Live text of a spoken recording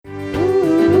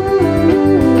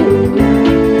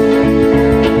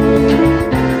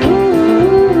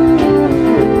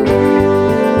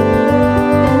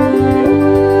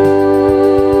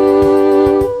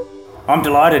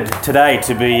delighted today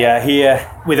to be here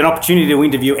with an opportunity to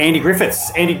interview Andy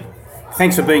Griffiths. Andy,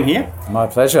 thanks for being here. My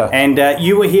pleasure. And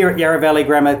you were here at Yarra Valley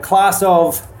Grammar, class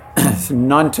of...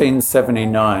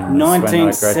 1979.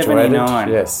 1979.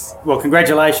 Yes. Well,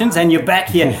 congratulations, and you're back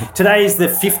here. Today is the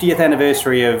 50th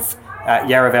anniversary of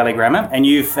Yarra Valley Grammar, and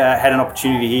you've had an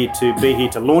opportunity here to be here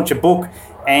to launch a book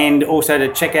and also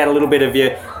to check out a little bit of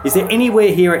your... Is there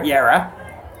anywhere here at Yarra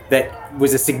that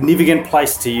was a significant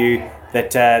place to you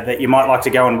that you might like to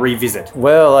go and revisit?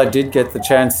 Well, I did get the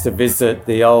chance to visit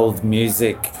the old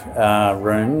music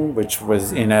room, which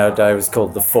was in our day was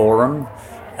called the Forum,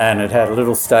 and it had a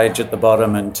little stage at the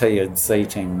bottom and tiered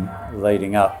seating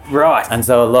leading up. Right. And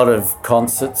so a lot of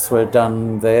concerts were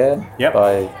done there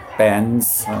by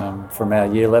bands from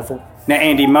our year level. Now,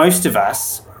 Andy, most of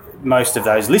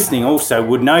those listening also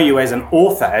would know you as an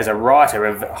author, as a writer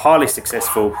of highly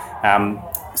successful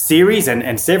series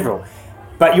and several.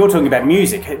 But you're talking about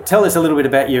music. Tell us a little bit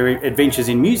about your adventures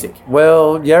in music.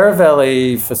 Well, Yarra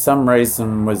Valley, for some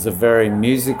reason, was a very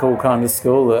musical kind of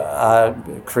school.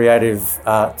 Creative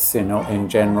arts in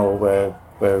general were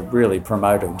really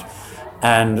promoted.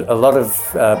 And a lot of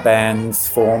bands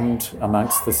formed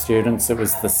amongst the students. It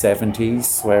was the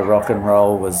 70s where rock and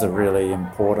roll was a really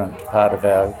important part of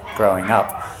our growing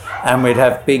up. And we'd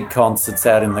have big concerts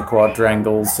out in the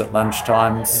quadrangles at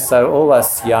lunchtimes. So all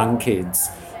us young kids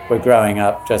were growing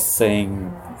up just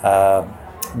seeing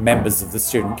members of the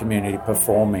student community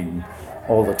performing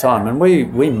all the time. And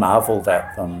we marvelled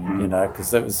at them, you know,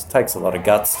 because it takes a lot of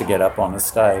guts to get up on a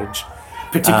stage.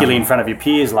 Particularly in front of your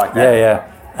peers like that.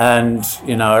 Yeah. And,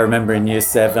 you know, I remember in year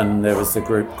 7 there was a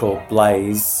group called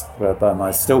Blaze, whereby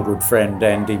my still good friend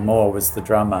Andy Moore was the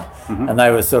drummer. Mm-hmm. And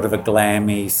they were sort of a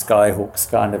glammy Skyhooks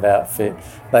kind of outfit.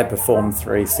 They performed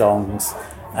 3 songs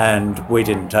and we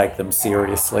didn't take them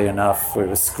seriously enough. We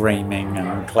were screaming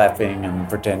and clapping and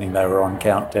pretending they were on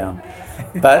Countdown.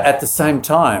 But at the same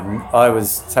time, I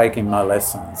was taking my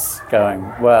lessons, going,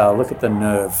 wow, look at the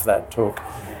nerve that took.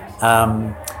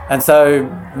 And so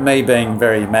me being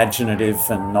very imaginative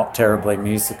and not terribly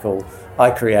musical,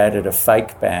 I created a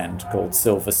fake band called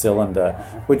Silver Cylinder,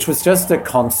 which was just a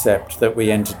concept that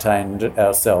we entertained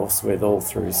ourselves with all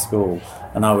through school.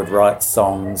 And I would write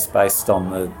songs based on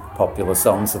the popular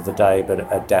songs of the day, but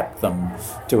adapt them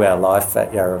to our life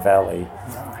at Yarra Valley.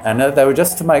 And they were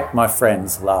just to make my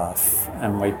friends laugh.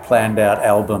 And we planned out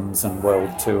albums and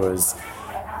world tours.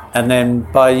 And then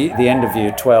by the end of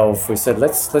year 12, we said,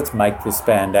 let's make this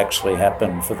band actually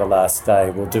happen for the last day.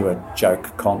 We'll do a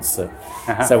joke concert.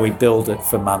 Uh-huh. So we billed it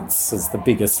for months as the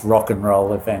biggest rock and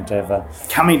roll event ever.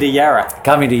 Coming to Yarra.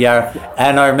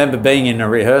 And I remember being in a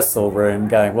rehearsal room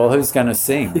going, well, who's going to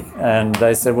sing? And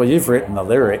they said, well, you've written the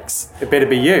lyrics. It better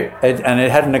be you. And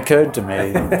it hadn't occurred to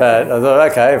me. But I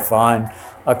thought, okay, fine.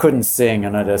 I couldn't sing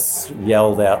and I just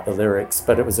yelled out the lyrics.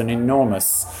 But it was an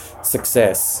enormous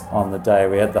success on the day.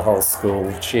 We had the whole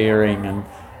school cheering and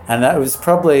that was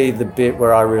probably the bit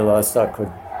where I realised I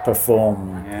could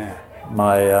perform. Yeah.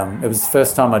 It was the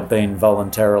first time I'd been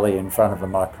voluntarily in front of a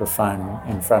microphone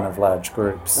in front of large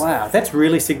groups. Wow, that's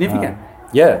really significant.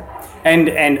 Yeah. And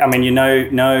I mean,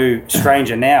 you're no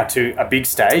stranger now to a big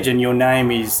stage, and your name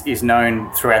is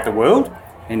known throughout the world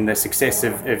in the success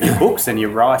of your books and your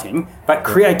writing, but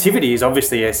creativity is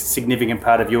obviously a significant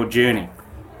part of your journey.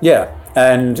 Yeah,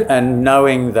 and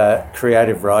knowing that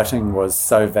creative writing was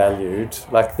so valued,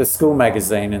 like the school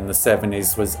magazine in the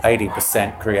 70s was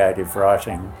 80% creative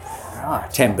writing, right.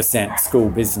 10% school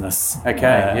business.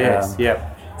 Okay, yes,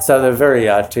 yep. So they're very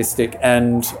artistic,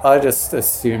 and I just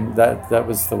assumed that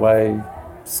was the way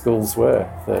schools were.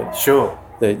 Sure.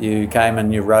 That you came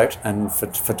and you wrote, and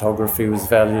photography was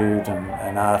valued,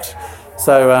 and art.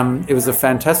 So it was a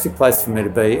fantastic place for me to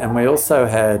be. And we also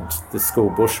had the school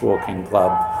bushwalking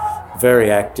club, very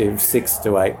active, 6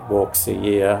 to 8 walks a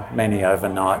year, many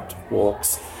overnight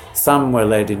walks. Some were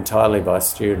led entirely by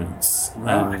students.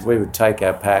 Right. And we would take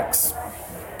our packs,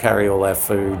 carry all our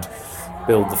food,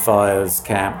 build the fires,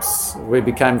 camps. We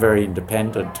became very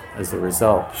independent as a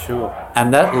result. Sure.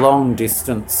 And that long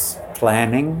distance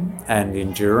planning and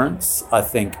endurance, I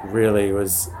think, really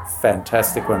was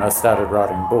fantastic when I started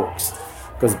writing books,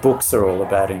 because books are all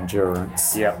about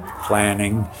endurance,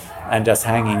 planning, and just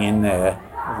hanging in there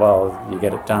while you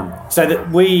get it done. So that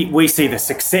we see the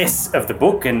success of the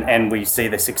book and we see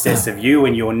the success of you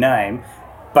and your name,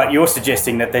 but you're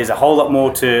suggesting that there's a whole lot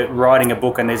more to writing a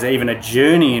book, and there's even a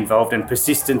journey involved, and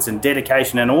persistence and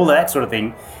dedication and all that sort of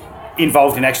thing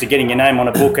involved in actually getting your name on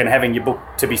a book and having your book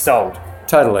to be sold.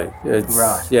 Totally.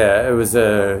 Right. Yeah, it was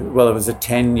a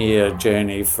 10-year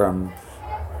journey from...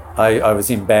 I was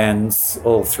in bands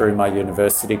all through my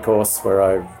university course where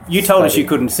I... You told us you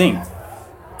couldn't sing.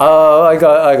 Oh,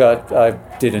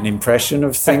 I did an impression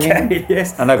of singing. Okay,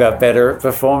 yes. And I got better at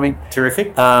performing.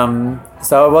 Terrific.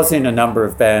 So I was in a number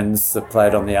of bands that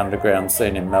played on the underground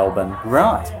scene in Melbourne.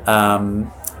 Right.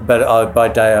 But by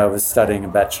day I was studying a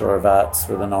Bachelor of Arts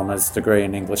with an honours degree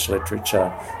in English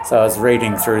literature. So I was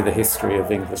reading through the history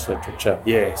of English literature.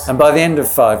 Yes. And by the end of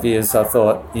 5 years I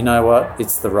thought, you know what,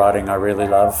 it's the writing I really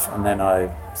love. And then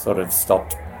I sort of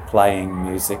stopped playing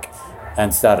music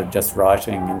and started just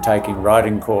writing and taking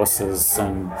writing courses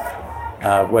and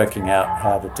working out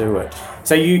how to do it.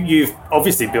 So you've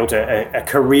obviously built a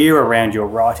career around your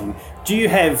writing. Do you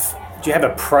have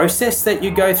a process that you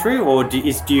go through, or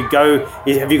have you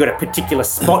got a particular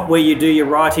spot where you do your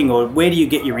writing, or where do you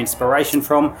get your inspiration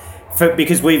from?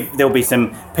 Because there'll be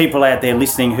some people out there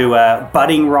listening who are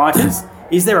budding writers.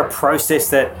 Is there a process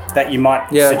that you might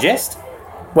suggest?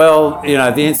 Well,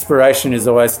 the inspiration is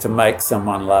always to make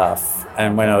someone laugh.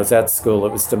 And when I was at school,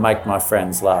 it was to make my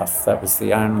friends laugh. That was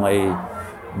the only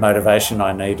motivation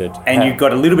I needed. And you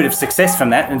got a little bit of success from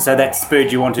that, and so that spurred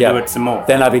you on to do it some more.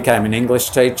 Then I became an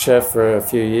English teacher for a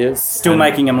few years. Still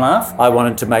making them laugh? I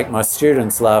wanted to make my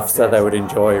students laugh so they would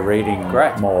enjoy reading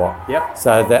more. Yep.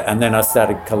 And then I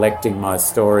started collecting my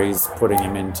stories, putting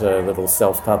them into little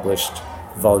self-published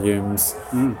volumes,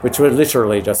 which were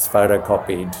literally just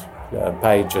photocopied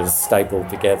pages stapled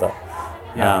together.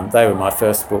 They were my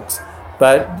first books.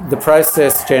 But the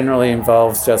process generally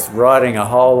involves just writing a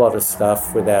whole lot of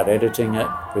stuff without editing it,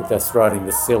 with just writing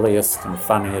the silliest and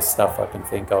funniest stuff I can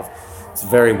think of. It's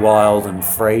very wild and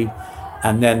free.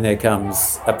 And then there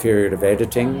comes a period of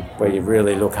editing where you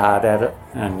really look hard at it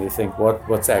and you think,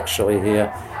 what's actually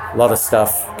here? A lot of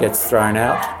stuff gets thrown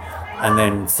out, and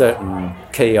then certain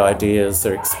key ideas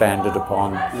are expanded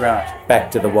upon. Right. Back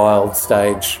to the wild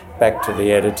stage, back to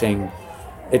the editing.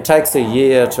 It takes a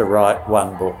year to write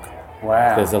one book.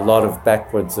 Wow. There's a lot of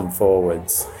backwards and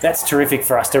forwards. That's terrific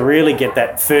for us to really get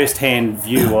that first-hand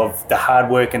view of the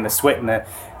hard work and the sweat and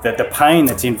the pain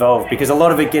that's involved, because a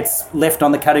lot of it gets left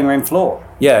on the cutting room floor.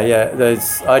 Yeah.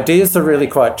 Those ideas are really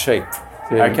quite cheap.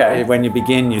 Okay. When you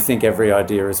begin, you think every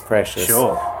idea is precious.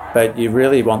 Sure. But you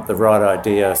really want the right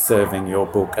idea serving your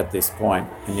book at this point.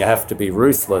 And you have to be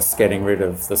ruthless getting rid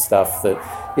of the stuff that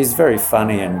is very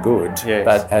funny and good,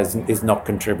 but is not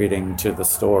contributing to the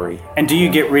story. And do you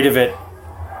get rid of it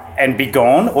and be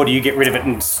gone, or do you get rid of it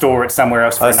and store it somewhere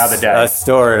else for another day? I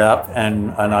store it up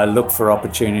and I look for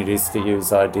opportunities to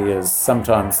use ideas.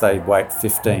 Sometimes they wait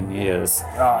 15 years.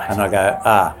 Right. And I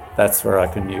go, that's where I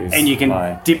can use. And you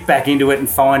can dip back into it and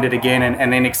find it again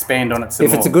and then expand on it some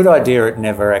more. If it's a good idea, it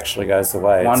never actually goes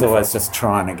away. Wonderful. It's always just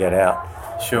trying to get out.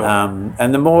 Sure.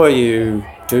 And the more you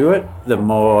do it, the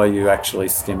more you actually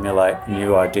stimulate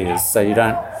new ideas. So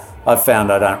I've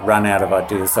found I don't run out of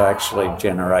ideas, so I actually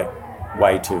generate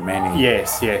way too many.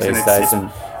 Yes. These And days.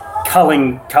 it's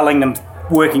culling them,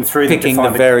 working through them. Picking the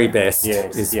very best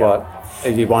is what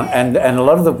you want. And a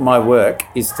lot of my work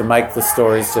is to make the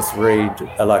stories just read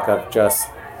like I've just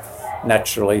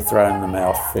naturally thrown them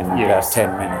off in about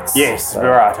 10 minutes. Yes, So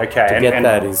right, okay. To get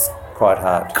that is quite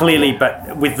hard. Clearly,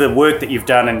 but with the work that you've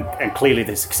done and clearly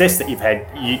the success that you've had,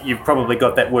 you've probably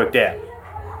got that worked out.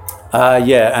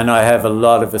 And I have a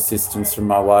lot of assistance from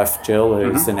my wife, Jill,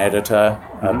 who's an editor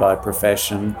by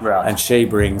profession. Right. And she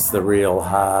brings the real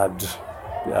hard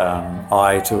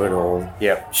eye to it all.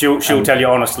 Yep. She'll tell you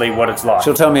honestly what it's like.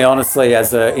 She'll tell me honestly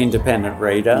as an independent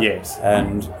reader. Yes.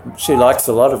 And she likes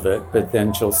a lot of it, but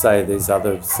then she'll say these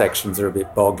other sections are a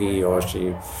bit boggy, or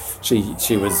she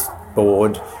was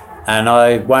bored. And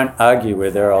I won't argue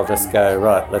with her. I'll just go,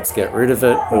 right, let's get rid of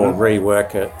it or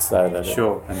rework it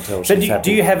until she's happy.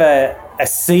 Do you have a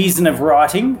season of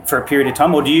writing for a period of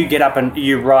time, or do you get up and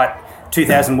you write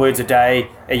 2,000 words a day?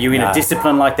 Are you in a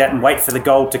discipline like that and wait for the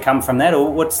gold to come from that,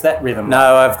 or what's that rhythm?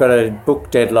 No, I've got a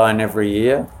book deadline every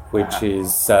year, which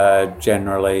is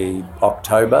generally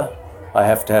October. I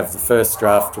have to have the first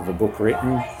draft of the book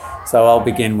written. So I'll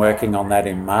begin working on that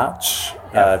in March,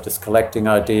 just collecting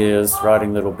ideas,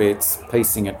 writing little bits,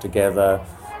 piecing it together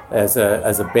as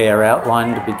a bare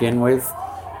outline to begin with.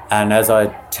 And as I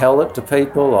tell it to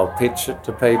people, I'll pitch it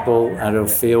to people and it'll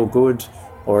feel good.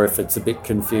 Or if it's a bit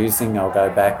confusing, I'll go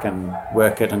back and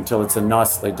work it until it's a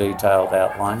nicely detailed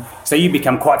outline. So you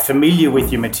become quite familiar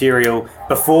with your material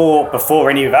before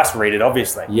any of us read it,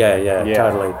 obviously. Yeah,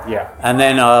 totally. Yeah. And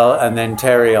then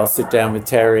Terry, I'll sit down with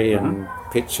Terry and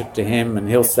pitch it to him, and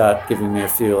he'll start giving me a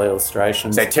few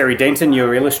illustrations. So Terry Denton,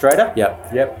 your illustrator?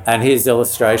 Yep. And his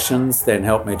illustrations then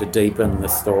help me to deepen the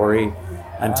story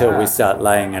until we start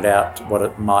laying it out, what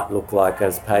it might look like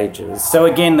as pages. So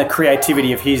again, the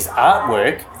creativity of his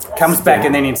artwork comes back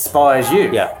and then inspires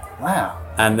you. Yeah. Wow.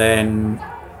 And then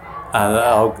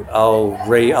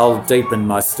I'll deepen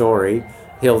my story.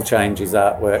 He'll change his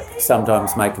artwork,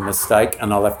 sometimes make a mistake,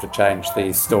 and I'll have to change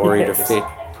the story to fit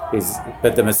his.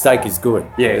 But the mistake is good.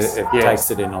 Yes, it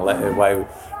takes it in a way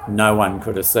no one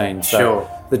could have seen. So Sure.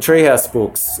 the Treehouse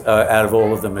books, out of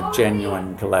all of them, are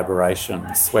genuine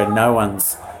collaborations where no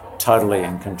one's totally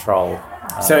in control.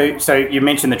 So you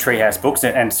mentioned the Treehouse books,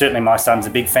 and certainly my son's a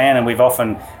big fan, and we've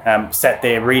often sat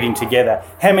there reading together.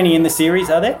 How many in the series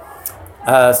are there?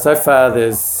 So far,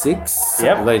 there's 6,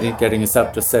 Yep. getting us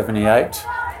up to 78.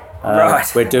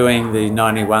 Right. We're doing the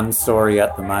 91 story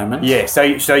at the moment. Yeah. So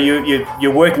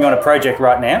you're working on a project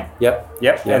right now.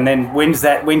 Yep. And then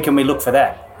when can we look for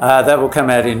that? That will come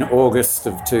out in August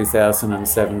of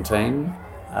 2017.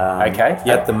 Okay. Yep.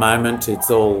 At the moment, it's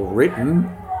all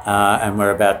written, and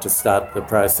we're about to start the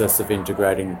process of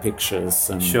integrating pictures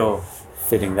and Sure.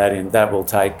 fitting that in. That will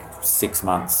take 6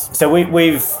 months. So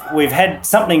we've had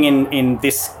something in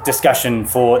this discussion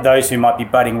for those who might be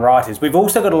budding writers. We've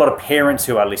also got a lot of parents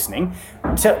who are listening.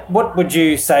 So what would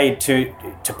you say to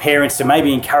parents to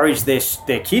maybe encourage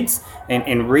their kids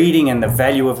in reading and the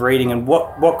value of reading, and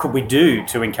what could we do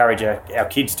to encourage our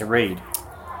kids to read?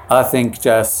 I think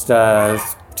just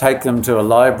take them to a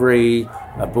library,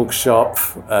 a bookshop,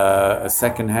 a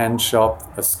second-hand shop,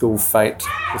 a school fete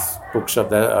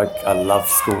bookshop. I love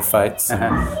school fetes.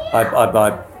 And I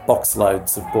buy box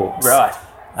loads of books. Right.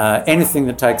 Anything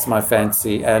that takes my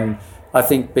fancy. And I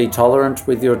think be tolerant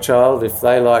with your child. If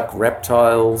they like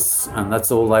reptiles and that's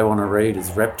all they want to read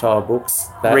is reptile books,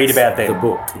 that's read about them. the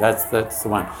book. That's the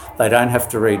one. They don't have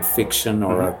to read fiction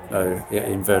or a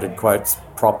inverted quotes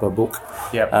proper book.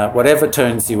 Yep. Whatever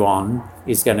turns you on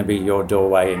is going to be your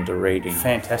doorway into reading.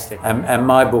 Fantastic. And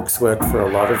my books work for a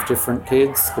lot of different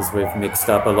kids because we've mixed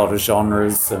up a lot of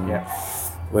genres and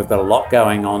we've got a lot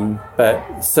going on.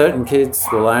 But certain kids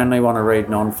will only want to read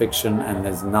non-fiction, and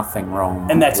there's nothing wrong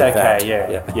And that's with okay,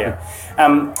 that. yeah.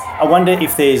 I wonder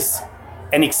if there's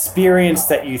an experience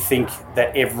that you think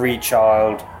that every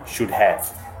child should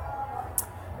have.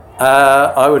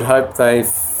 I would hope they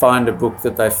find a book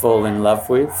that they fall in love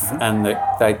with and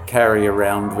that they carry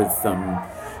around with them.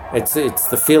 It's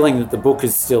the feeling that the book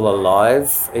is still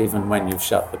alive even when you've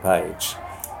shut the page.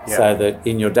 Yeah. So that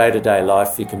in your day-to-day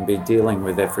life you can be dealing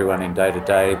with everyone in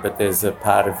day-to-day, but there's a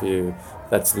part of you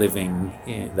that's living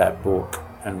in that book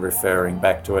and referring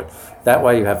back to it. That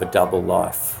way you have a double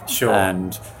life. Sure.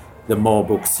 And the more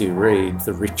books you read,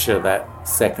 the richer that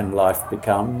second life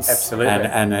becomes. Absolutely.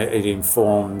 And it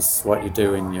informs what you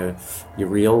do in your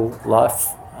real life.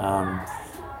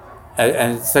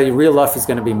 And so your real life is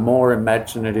going to be more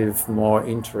imaginative, more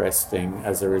interesting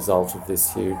as a result of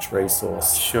this huge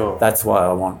resource. Sure. That's why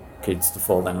I want kids to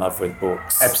fall in love with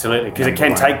books. Absolutely, because it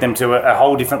can take them to a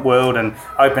whole different world and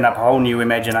open up a whole new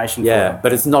imagination for them.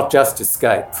 But it's not just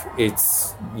escape.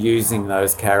 It's using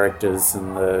those characters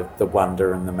and the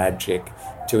wonder and the magic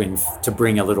to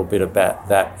bring a little bit of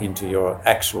that into your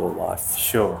actual life.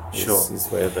 Sure. Is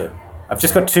where the... I've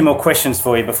just got 2 more questions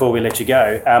for you before we let you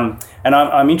go. And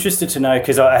I'm interested to know,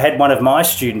 because I had one of my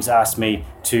students ask me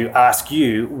to ask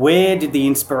you, where did the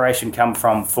inspiration come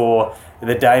from for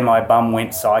The Day My Bum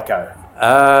Went Psycho?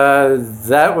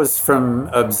 That was from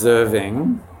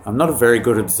observing. I'm not a very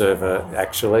good observer,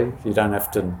 actually. You don't have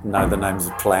to know the names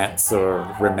of plants or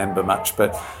remember much,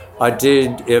 but I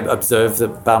did observe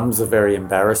that bums are very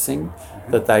embarrassing,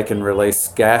 that they can release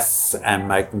gas and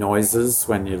make noises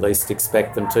when you least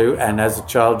expect them to. And as a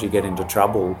child, you get into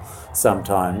trouble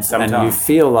sometimes. And you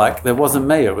feel like, that wasn't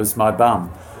me, it was my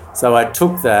bum. So I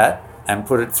took that and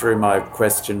put it through my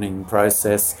questioning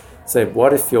process, said,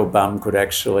 what if your bum could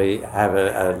actually have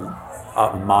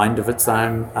a mind of its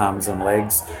own, arms and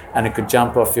legs, and it could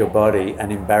jump off your body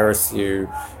and embarrass you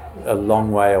a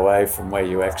long way away from where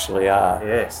you actually are?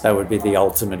 Yes. That would be the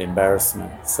ultimate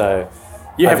embarrassment. So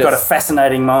You have got a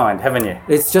fascinating mind, haven't you?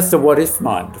 It's just a what-if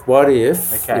mind. What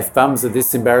if bums are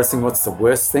this embarrassing, what's the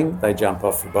worst thing? They jump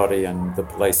off your body and the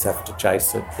police have to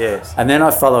chase it. Yes. And then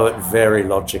I follow it very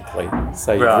logically.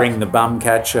 So you bring the bum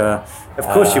catcher. Of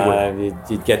course you would.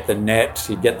 You'd get the net,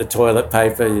 you'd get the toilet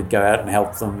paper, you'd go out and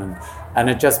help them. And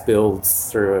it just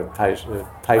builds through a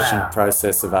patient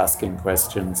process of asking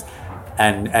questions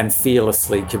and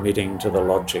fearlessly committing to the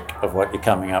logic of what you're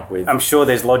coming up with. I'm sure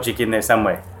there's logic in there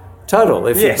somewhere. Total.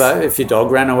 If your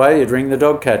dog ran away, you'd ring the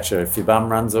dog catcher. If your bum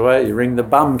runs away, you ring the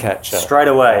bum catcher. Straight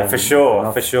away, for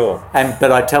sure.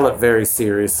 But I tell it very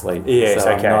seriously. Yes,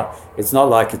 so okay. It's not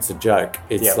like it's a joke.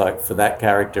 It's like, for that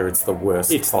character, it's the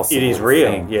worst possible It is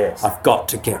real, thing. yes. I've got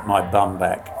to get my bum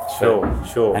back.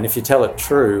 Sure. And if you tell it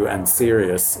true and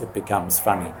serious, it becomes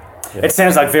funny. It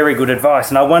sounds like very good advice,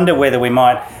 and I wonder whether we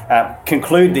might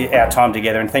conclude our time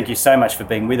together. And thank you so much for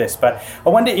being with us. But I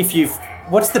wonder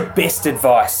what's the best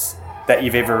advice that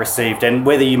you've ever received, and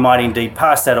whether you might indeed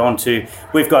pass that on to.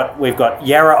 We've got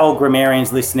Yarra old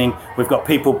grammarians listening. We've got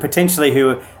people potentially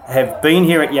who have been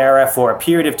here at Yarra for a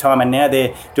period of time, and now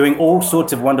they're doing all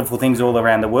sorts of wonderful things all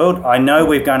around the world. I know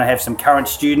we're going to have some current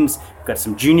students. We've got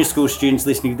some junior school students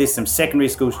listening to this, some secondary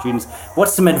school students.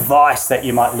 What's some advice that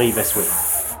you might leave us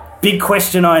with? Big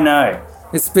question, I know.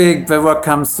 It's big, but what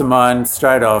comes to mind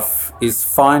straight off is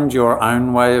find your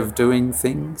own way of doing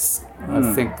things.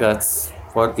 I think that's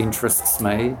what interests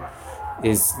me,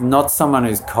 is not someone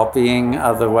who's copying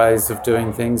other ways of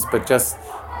doing things, but just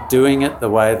doing it the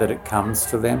way that it comes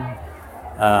to them.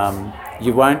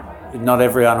 Not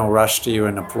everyone will rush to you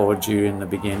and applaud you in the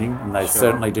beginning, and they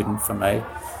certainly didn't for me.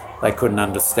 They couldn't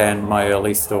understand my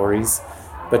early stories.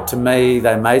 But to me,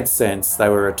 they made sense. They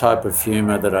were a type of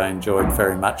humour that I enjoyed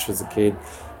very much as a kid.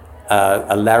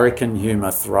 A larrikin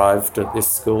humour thrived at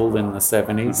this school in the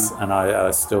 70s, and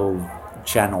I still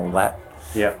channel that.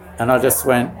 Yeah. And I just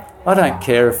went, I don't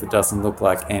care if it doesn't look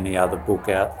like any other book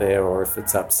out there or if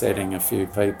it's upsetting a few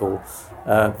people.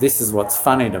 This is what's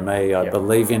funny to me. I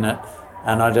believe in it.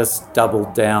 And I just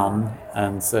doubled down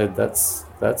and said, that's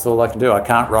all I can do. I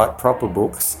can't write proper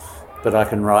books, but I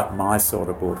can write my sort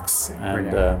of books.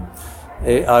 And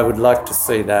I would like to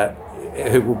see that,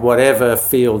 whatever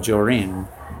field you're in,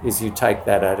 is you take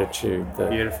that attitude.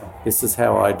 Beautiful. This is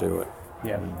how I do it.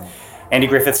 Yeah. Andy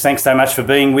Griffiths, thanks so much for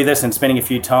being with us and spending a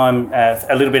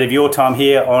little bit of your time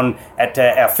here at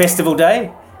our festival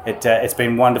day. It's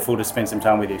been wonderful to spend some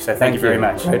time with you. So thank you very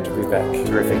much. Great to be back.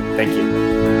 Terrific. Thank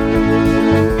you.